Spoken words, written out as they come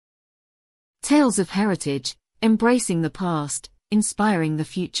Tales of Heritage, embracing the past, inspiring the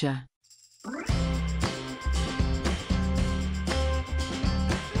future.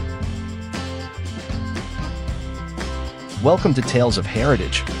 Welcome to Tales of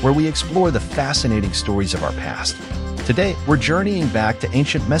Heritage, where we explore the fascinating stories of our past. Today, we're journeying back to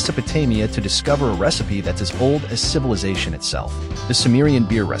ancient Mesopotamia to discover a recipe that's as old as civilization itself, the Sumerian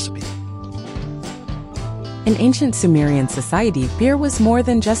beer recipe. In ancient Sumerian society, beer was more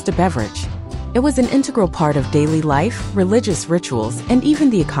than just a beverage. It was an integral part of daily life, religious rituals, and even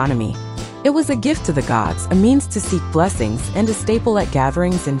the economy. It was a gift to the gods, a means to seek blessings, and a staple at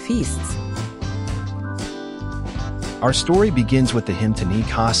gatherings and feasts. Our story begins with the hymn to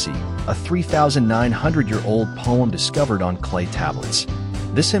Ninkasi, a 3,900-year-old poem discovered on clay tablets.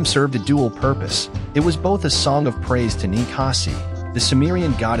 This hymn served a dual purpose. It was both a song of praise to Ninkasi, the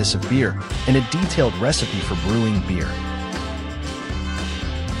Sumerian goddess of beer, and a detailed recipe for brewing beer.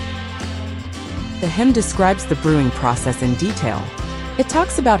 The hymn describes the brewing process in detail. It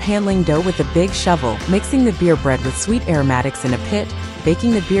talks about handling dough with a big shovel, mixing the beer bread with sweet aromatics in a pit,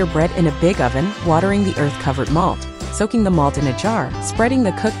 baking the beer bread in a big oven, watering the earth-covered malt, soaking the malt in a jar, spreading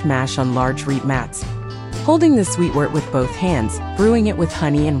the cooked mash on large reed mats, holding the sweet wort with both hands, brewing it with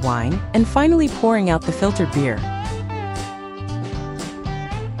honey and wine, and finally pouring out the filtered beer.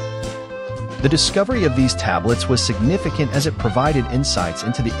 The discovery of these tablets was significant as it provided insights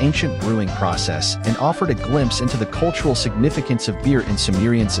into the ancient brewing process and offered a glimpse into the cultural significance of beer in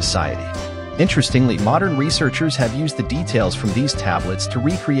Sumerian society. Interestingly, modern researchers have used the details from these tablets to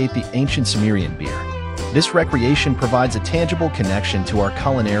recreate the ancient Sumerian beer. This recreation provides a tangible connection to our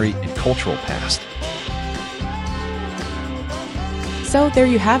culinary and cultural past. So there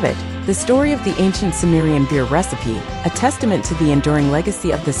you have it, the story of the ancient Sumerian beer recipe, a testament to the enduring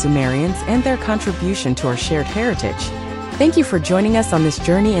legacy of the Sumerians and their contribution to our shared heritage. Thank you for joining us on this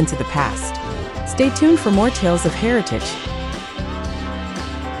journey into the past. Stay tuned for more tales of heritage.